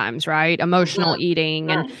sometimes, right? Emotional eating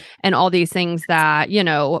and all these things that,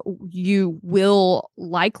 you will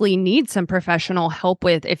likely need some professional help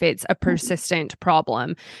with if it's a persistent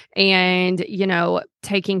problem. And,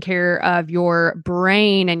 taking care of your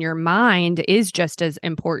brain and your mind is just as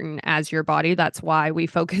important as your body. That's why we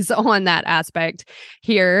focus on that aspect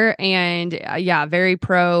here. And very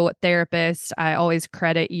pro therapist. I always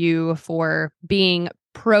credit you for being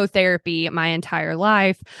pro therapy my entire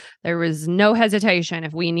life. There was no hesitation.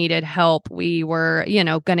 If we needed help, we were,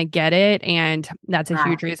 going to get it. And that's a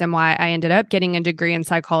huge reason why I ended up getting a degree in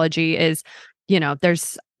psychology is,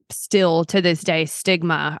 there's still to this day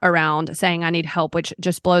stigma around saying I need help, which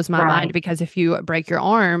just blows my mind because if you break your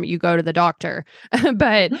arm, you go to the doctor.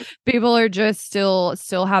 But people are just still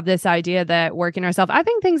have this idea that working ourselves. I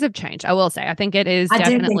think things have changed. I will say, I think it is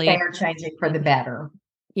definitely. I do think they are changing for the better.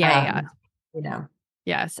 Yeah.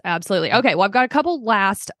 Yes, absolutely. Okay. Well, I've got a couple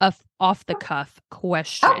last off the cuff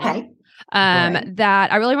questions. Okay.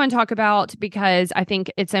 That I really want to talk about because I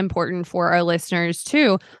think it's important for our listeners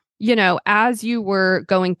too. As you were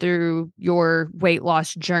going through your weight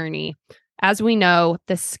loss journey, as we know,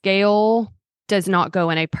 the scale does not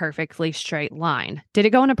go in a perfectly straight line. Did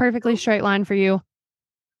it go in a perfectly straight line for you?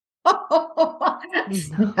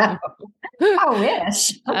 No. I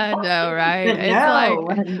wish. I know, right?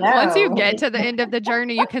 It's once you get to the end of the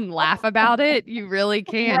journey, you can laugh about it. You really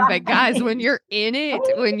can. But guys, when you're in it,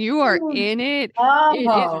 when you are in it, it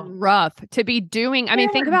is rough to be doing. I mean,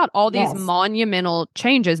 think about all these monumental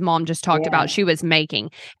changes Mom just talked about she was making.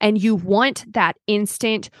 And you want that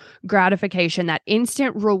instant gratification, that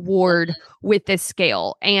instant reward with this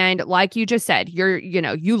scale. And like you just said,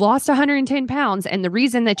 you lost 110 pounds. And the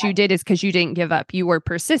reason that you did is because you didn't give up. You were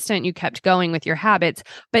persistent. You kept going with your habits.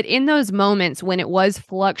 But in those moments when it was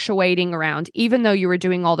fluctuating around, even though you were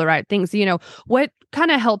doing all the right things, what kind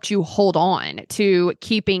of helped you hold on to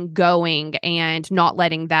keeping going and not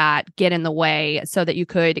letting that get in the way so that you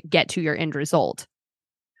could get to your end result?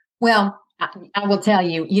 Well, I will tell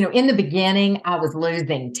you, in the beginning, I was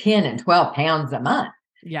losing 10 and 12 pounds a month.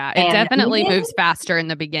 Yeah, it definitely moves faster in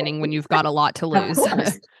the beginning when you've got a lot to lose.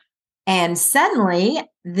 And suddenly,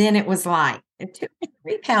 then it was like 2 or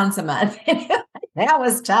 3 pounds a month. That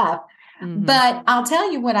was tough. Mm-hmm. But I'll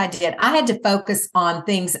tell you what I did. I had to focus on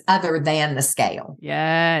things other than the scale.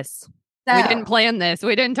 Yes. So, we didn't plan this.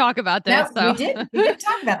 We didn't talk about this. No, we didn't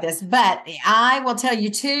talk about this. But I will tell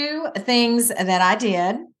you 2 things that I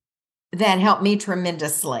did that helped me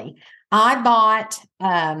tremendously. I bought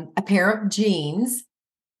a pair of jeans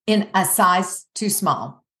in a size too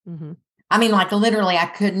small. Mm-hmm. I mean, like literally, I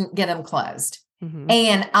couldn't get them closed. Mm-hmm.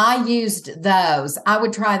 And I used those. I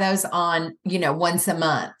would try those on, once a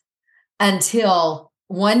month until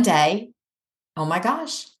one day, oh my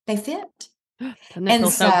gosh, they fit. Doesn't it feel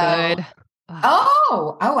so good?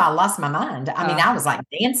 I lost my mind. I mean, I was like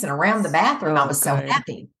dancing around the bathroom. I was so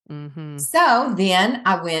happy. Mm-hmm. So then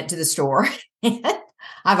I went to the store and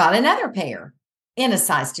I bought another pair. in a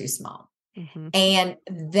size too small. Mm-hmm. And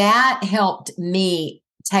that helped me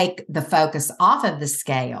take the focus off of the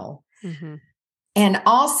scale. Mm-hmm. And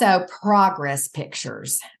also progress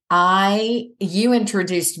pictures. You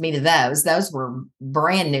introduced me to those. Those were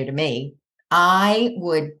brand new to me. I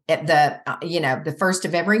would at the first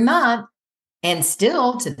of every month, and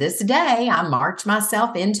still to this day, I march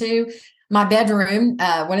myself into my bedroom.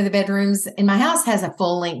 One of the bedrooms in my house has a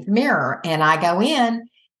full length mirror, and I go in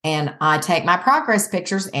and I take my progress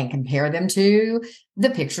pictures and compare them to the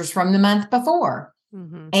pictures from the month before.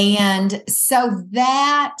 Mm-hmm. And so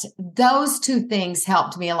those two things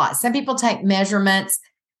helped me a lot. Some people take measurements.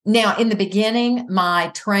 Now, in the beginning, my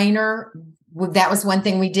trainer, that was one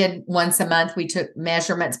thing we did once a month. We took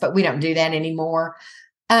measurements, but we don't do that anymore.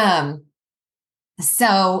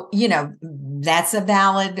 So, that's a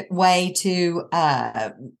valid way to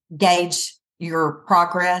gauge your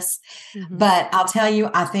progress. Mm-hmm. But I'll tell you,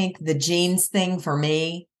 I think the jeans thing for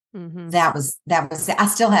me, Mm-hmm. that was,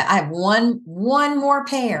 I have one more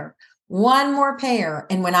pair.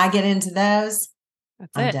 And when I get into those,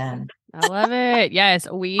 That's I'm it. done. I love it. Yes,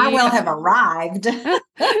 I will have arrived.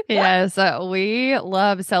 yes, we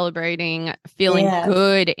love celebrating feeling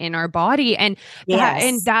good in our body. And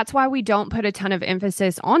that's why we don't put a ton of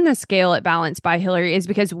emphasis on the scale at Balance by Hillary, is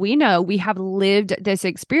because we know we have lived this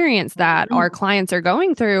experience that our clients are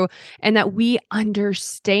going through, and that we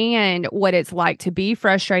understand what it's like to be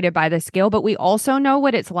frustrated by the scale, but we also know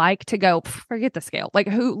what it's like to go, forget the scale. Like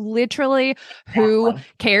who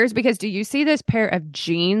cares? Because do you see this pair of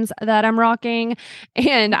jeans that I'm rocking?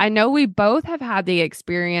 And I know we both have had the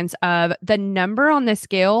experience of the number on the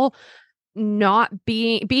scale not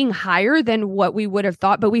being higher than what we would have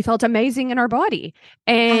thought, but we felt amazing in our body.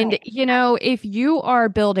 And, if you are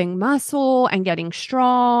building muscle and getting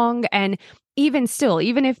strong, and even still,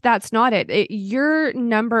 even if that's not your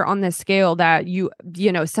number on the scale that you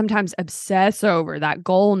sometimes obsess over, that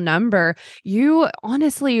goal number, you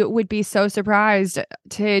honestly would be so surprised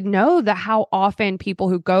to know that how often people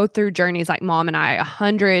who go through journeys like Mom and I,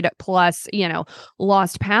 100 plus,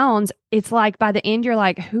 lost pounds, it's like by the end, you're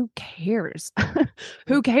like, who cares?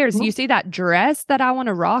 Who cares? You see that dress that I want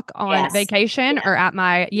to rock on vacation or at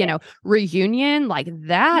my, reunion, like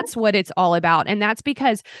that's what it's all about. And that's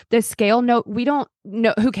because the scale, we don't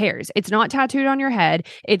know, who cares? It's not tattooed on your head.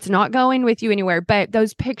 It's not going with you anywhere. But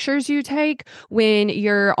those pictures you take when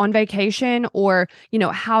you're on vacation, or,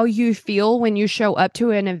 how you feel when you show up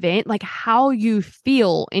to an event, like how you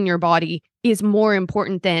feel in your body is more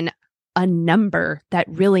important than a number that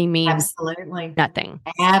really means nothing.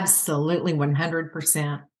 Absolutely.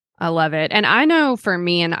 100%. I love it. And I know for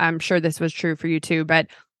me, and I'm sure this was true for you too, but,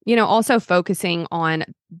 also focusing on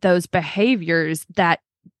those behaviors that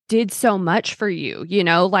did so much for you,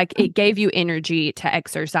 like it gave you energy to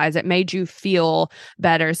exercise. It made you feel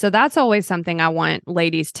better. So that's always something I want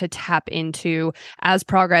ladies to tap into as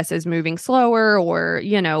progress is moving slower, or,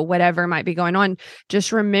 whatever might be going on.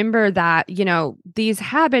 Just remember that, these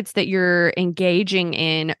habits that you're engaging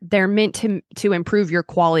in, they're meant to improve your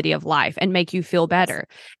quality of life and make you feel better.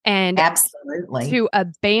 And absolutely, to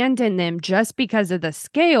abandon them just because of the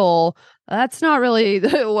scale, that's not really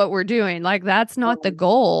what we're doing. Like, that's not the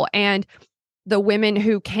goal. And the women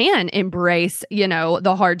who can embrace,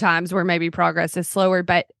 the hard times where maybe progress is slower,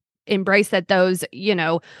 but embrace that those,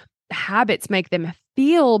 habits make them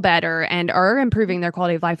feel better and are improving their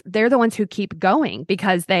quality of life, they're the ones who keep going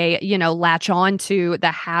because they, latch on to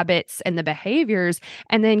the habits and the behaviors.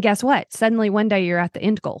 And then guess what? Suddenly one day you're at the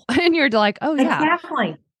end goal and you're like, oh yeah.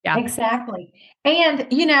 Exactly. Yeah. Exactly. And,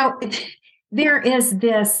 there is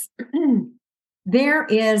this,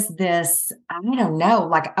 I don't know,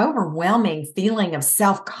 like overwhelming feeling of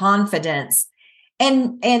self-confidence.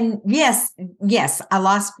 And yes, I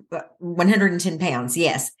lost 110 pounds.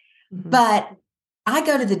 Yes. Mm-hmm. But I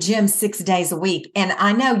go to the gym 6 days a week. And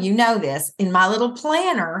I know, this in my little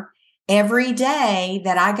planner, every day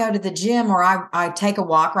that I go to the gym, or I take a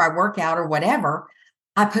walk, or I work out, or whatever,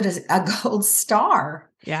 I put a gold star.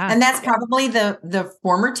 Yeah. And that's probably the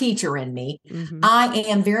former teacher in me. Mm-hmm. I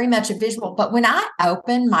am very much a visual, but when I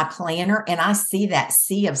open my planner and I see that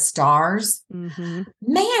sea of stars, mm-hmm.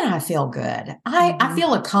 man, I feel good. I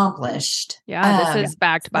feel accomplished. Yeah. This is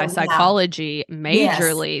backed by psychology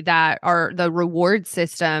majorly, that are the reward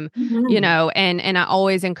system, mm-hmm. And I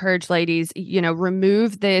always encourage ladies,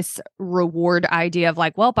 remove this reward idea of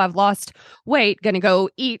like, well, I've lost weight, going to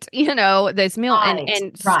go eat, this meal,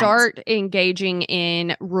 and start engaging in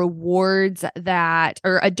in rewards that,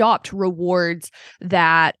 or adopt rewards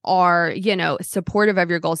that are, supportive of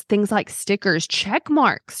your goals. Things like stickers, check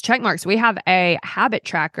marks. We have a habit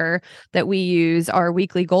tracker that we use, our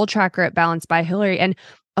weekly goal tracker at Balanced by Hillary. And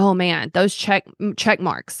oh man, those check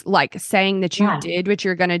marks, like saying that you did what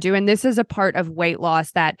you're going to do. And this is a part of weight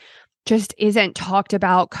loss that just isn't talked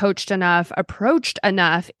about, coached enough, approached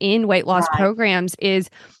enough in weight loss programs, is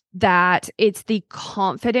that it's the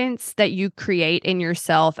confidence that you create in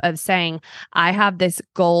yourself of saying, I have this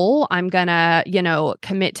goal, I'm gonna,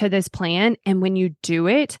 commit to this plan. And when you do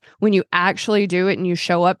it, when you actually do it and you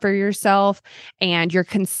show up for yourself and you're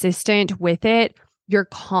consistent with it, your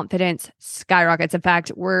confidence skyrockets. In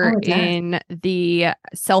fact, we're in the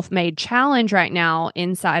self-made challenge right now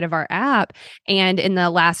inside of our app. And in the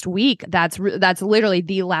last week, that's literally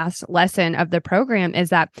the last lesson of the program, is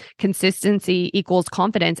that consistency equals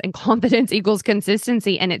confidence and confidence equals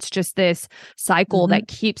consistency. And it's just this cycle that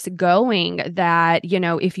keeps going, that,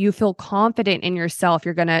 if you feel confident in yourself,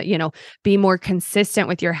 you're going to, be more consistent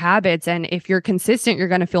with your habits. And if you're consistent, you're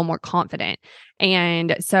going to feel more confident.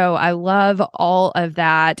 And so I love all of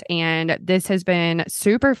that. And this has been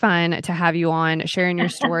super fun to have you on, sharing your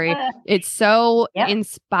story. It's so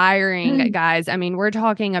inspiring, guys. I mean, we're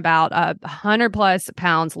talking about 100+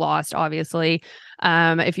 pounds lost, obviously.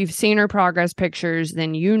 If you've seen her progress pictures,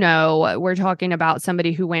 then we're talking about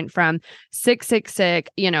somebody who went from sick,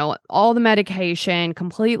 all the medication,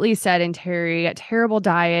 completely sedentary, a terrible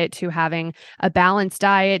diet, to having a balanced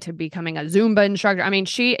diet, to becoming a Zumba instructor. I mean,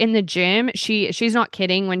 she in the gym, she's not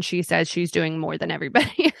kidding when she says she's doing more than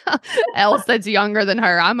everybody else that's younger than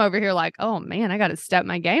her. I'm over here like, oh man, I got to step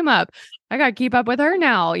my game up. I got to keep up with her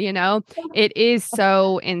now. It is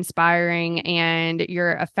so inspiring, and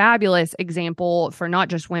you're a fabulous example for not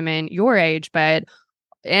just women your age, but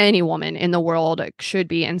any woman in the world should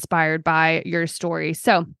be inspired by your story.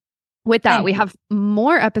 So with that, we have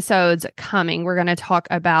more episodes coming. We're going to talk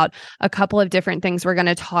about a couple of different things. We're going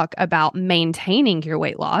to talk about maintaining your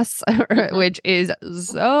weight loss, which is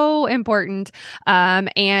so important.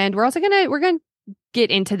 And we're also we're going to get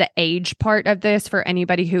into the age part of this for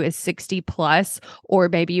anybody who is 60+, or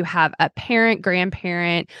maybe you have a parent,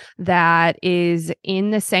 grandparent that is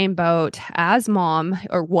in the same boat as mom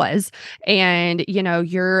or was, and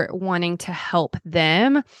you're wanting to help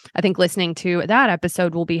them. I think listening to that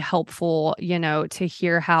episode will be helpful, to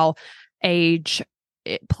hear how age,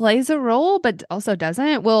 it plays a role, but also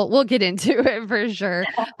doesn't. We'll get into it for sure.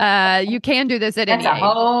 You can do this at any age. That's a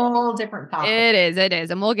whole different topic. It is.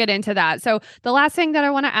 And we'll get into that. So the last thing that I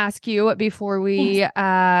want to ask you before we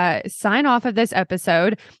sign off of this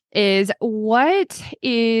episode is, what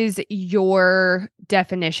is your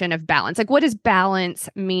definition of balance? Like, what does balance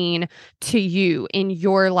mean to you in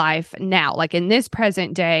your life now? Like in this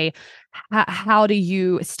present day, how do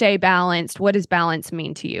you stay balanced? What does balance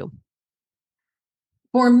mean to you?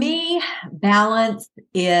 For me, balance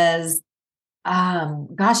is,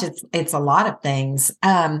 it's a lot of things.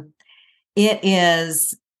 It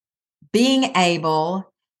is being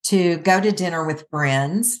able to go to dinner with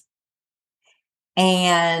friends.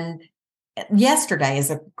 And yesterday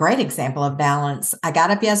is a great example of balance. I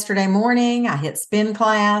got up yesterday morning, I hit spin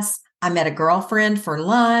class, I met a girlfriend for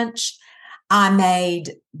lunch. I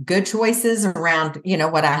made good choices around,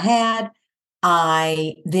 what I had.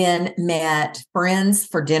 I then met friends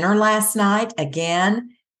for dinner last night.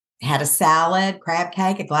 Again, had a salad, crab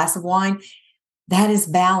cake, a glass of wine. That is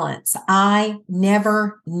balance. I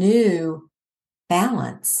never knew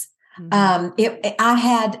balance. I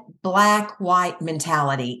had black-white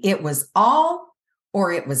mentality. It was all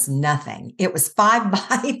or it was nothing. It was 5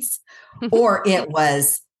 bites or it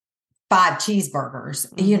was 5 cheeseburgers,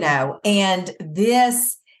 and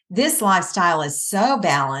this lifestyle is so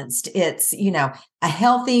balanced. It's, a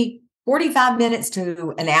healthy 45 minutes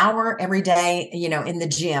to an hour every day, in the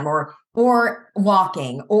gym or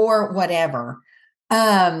walking or whatever.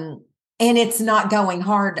 And it's not going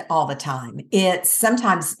hard all the time. It's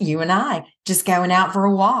sometimes you and I just going out for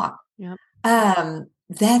a walk. Yep.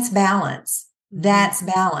 That's balance. That's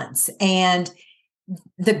balance. And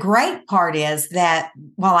the great part is that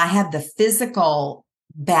while I have the physical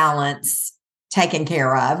balance taken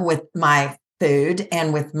care of with my food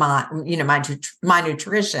and with my, my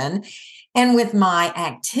nutrition and with my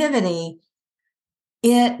activity,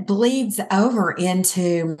 it bleeds over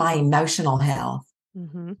into my emotional health.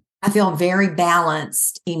 I feel very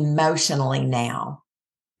balanced emotionally now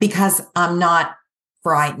because I'm not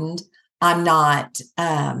frightened. I'm not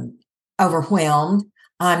overwhelmed.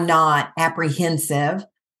 I'm not apprehensive.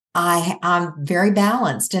 I'm very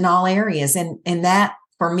balanced in all areas. And that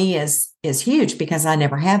for me is huge because I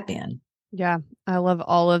never have been. Yeah, I love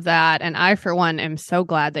all of that. And I, for one, am so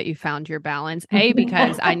glad that you found your balance. A,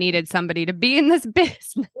 because I needed somebody to be in this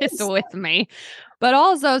business with me, but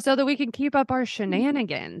also so that we can keep up our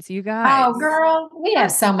shenanigans, you Oh, guys. girl, we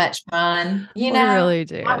have so much fun. We really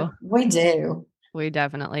do. We do. We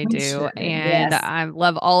definitely We do. sure do. And Yes. I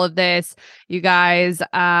love all of this. You guys,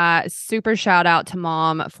 super shout out to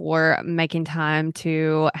mom for making time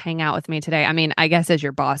to hang out with me today. I mean, I guess as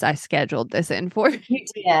your boss, I scheduled this in for you. You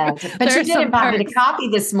did. But you There's did some invite me to perks. coffee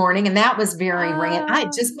this morning, and that was very random. I had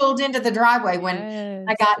Ah, just pulled into the driveway when I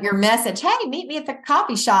yes. got your message. Hey, meet me at the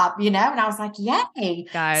coffee shop, and I was like, yay.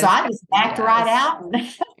 So Guys, I just backed right yes. out.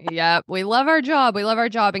 And Yep. We love our job. We love our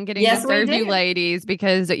job and getting to yes, we serve you do. ladies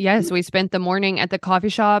because, yes, we spent the morning at the coffee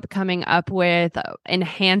shop coming up with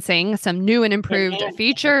enhancing some new and improved And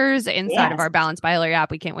features inside of yes. our Balance by Hillary app.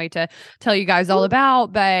 We can't wait to tell you guys all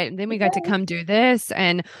about. But then we got to come do this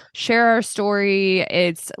and share our story.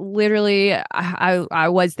 It's literally, I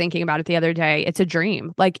was thinking about it the other day. It's a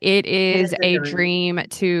dream. Like it It is is a a dream. dream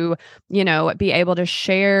to, be able to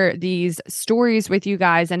share these stories with you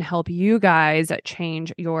guys and help you guys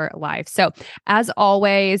change your life. So, as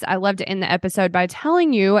always, I love to end the episode by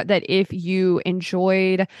telling you that if you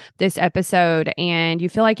enjoyed this episode and you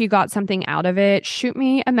feel like you got something out of it, shoot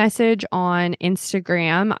me a message on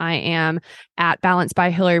Instagram. I am at Balance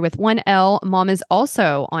by Hillary with one L. Mom is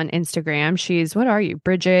also on Instagram. She's, what are you,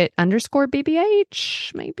 Bridget underscore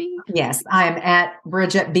BBH, maybe? Yes, I am at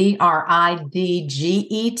Bridget,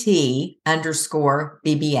 BRIDGET underscore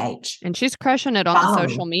BBH. And she's crushing it on the Follow me.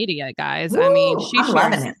 social media, guys. I mean, Woo, she I'm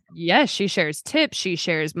loving shares, it. yes, she shares tips, she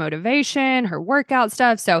shares motivation, her workout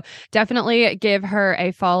stuff. So definitely give her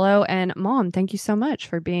a follow. And mom, thank you so much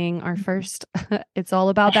for being our first It's All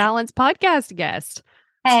About Balance podcast guest.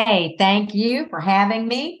 Hey, thank you for having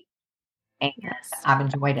me. And Yes. I've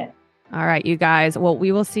enjoyed it. All right, you guys. Well,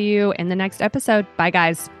 we will see you in the next episode. Bye,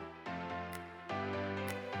 guys.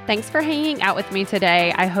 Thanks for hanging out with me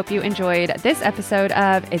today. I hope you enjoyed this episode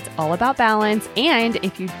of It's All About Balance. And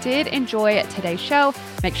if you did enjoy today's show,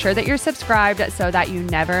 make sure that you're subscribed so that you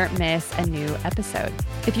never miss a new episode.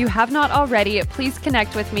 If you have not already, please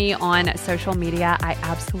connect with me on social media. I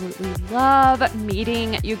absolutely love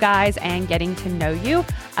meeting you guys and getting to know you.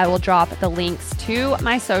 I will drop the links to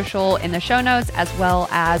my social in the show notes as well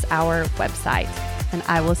as our website. And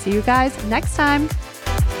I will see you guys next time.